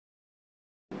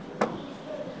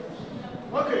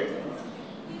Okay.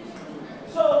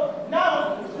 So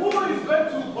now, who is going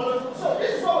to volunteer? So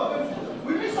this is what we're going to do.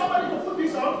 We need somebody to put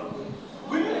this on.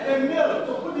 We need a male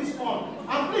to put this on.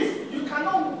 And please, you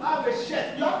cannot have a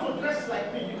shirt. You have to dress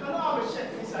like me. You cannot have a shirt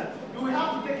inside. You will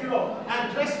have to take it off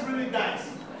and dress really nice.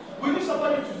 We need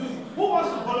somebody to do this. Who wants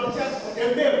to volunteer?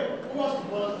 A male. Who wants to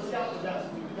volunteer for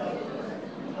that?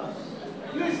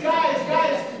 Please,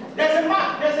 guys, there's a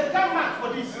mark. There's a time mark for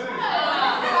this. So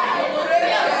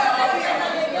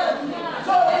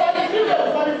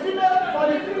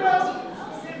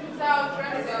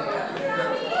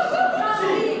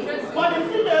for the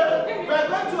female, we're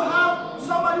going to have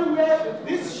somebody wear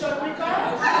this shirt. We can.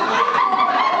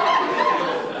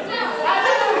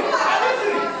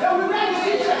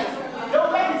 They will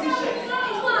wear the t-shirt.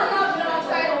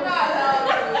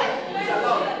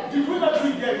 Did we not do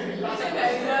it there?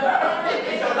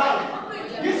 It's allowed.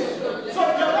 So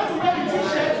you're going to wear the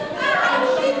t-shirt.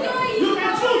 You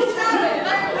can choose.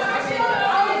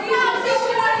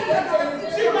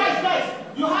 See, guys,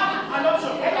 you have an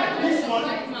option. Either this one,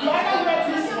 you either wear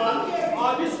this one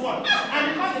or this one. And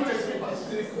you can't do the slippers.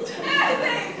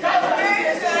 Guys,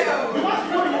 you must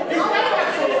do it. It's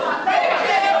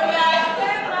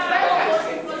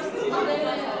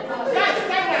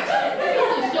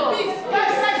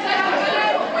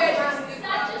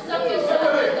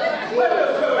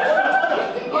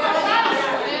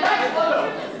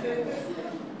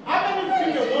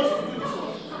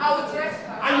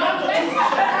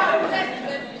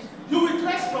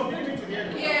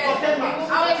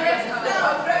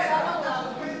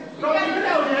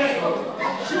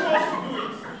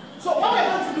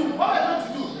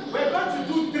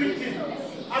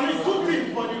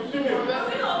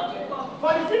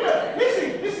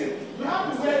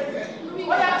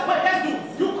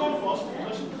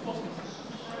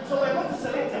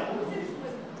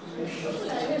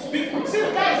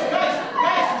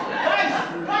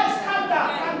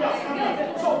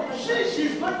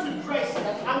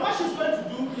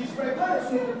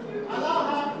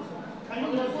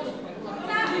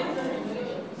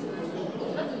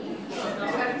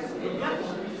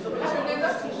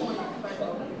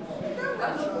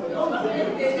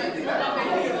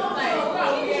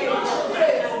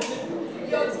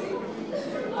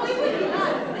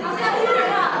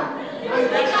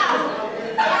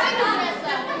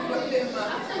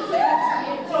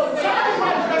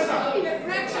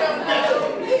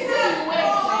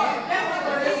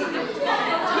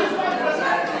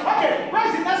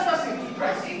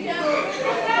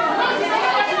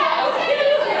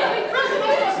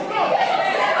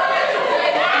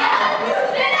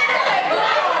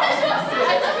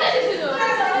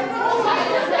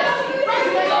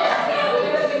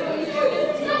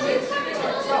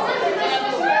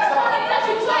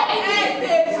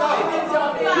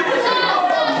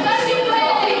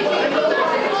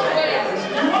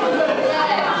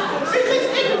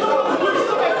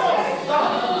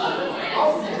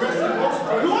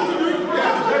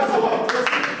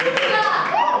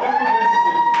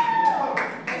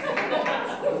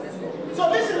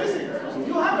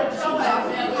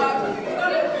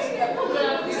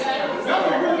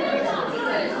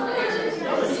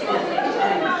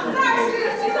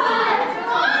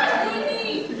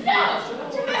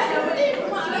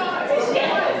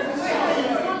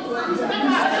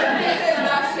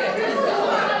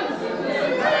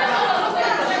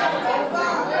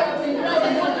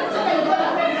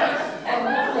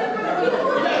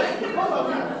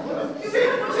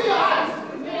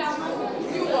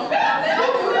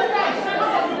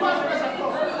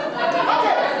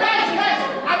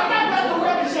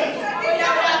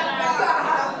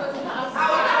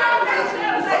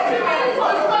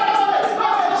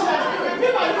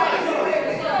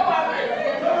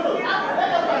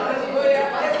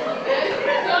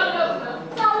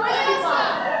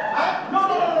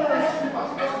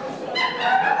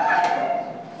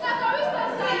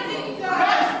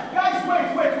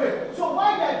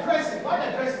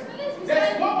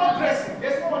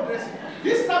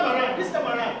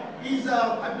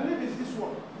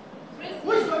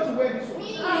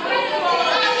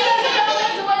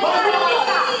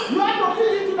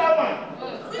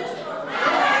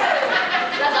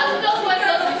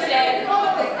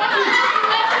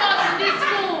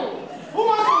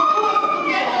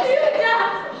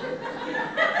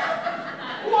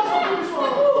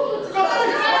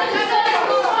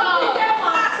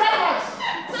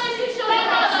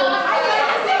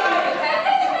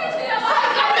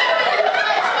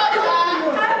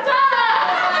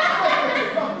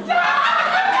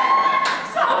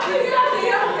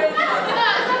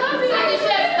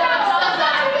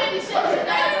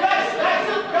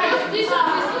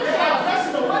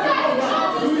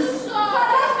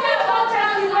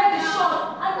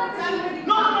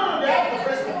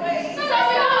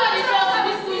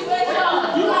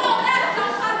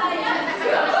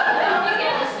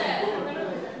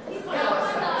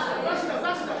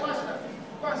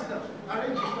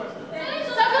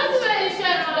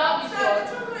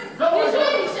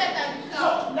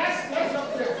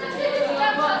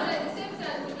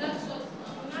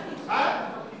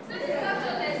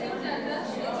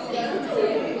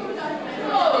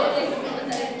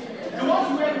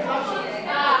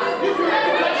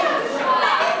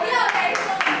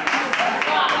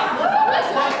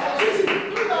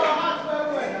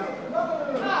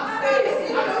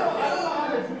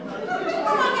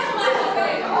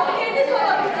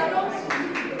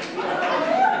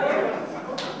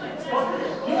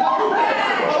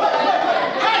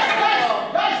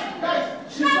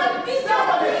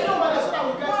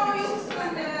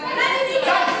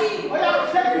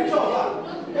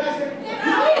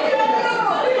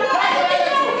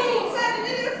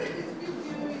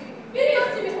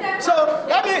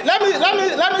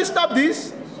let me stop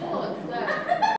this.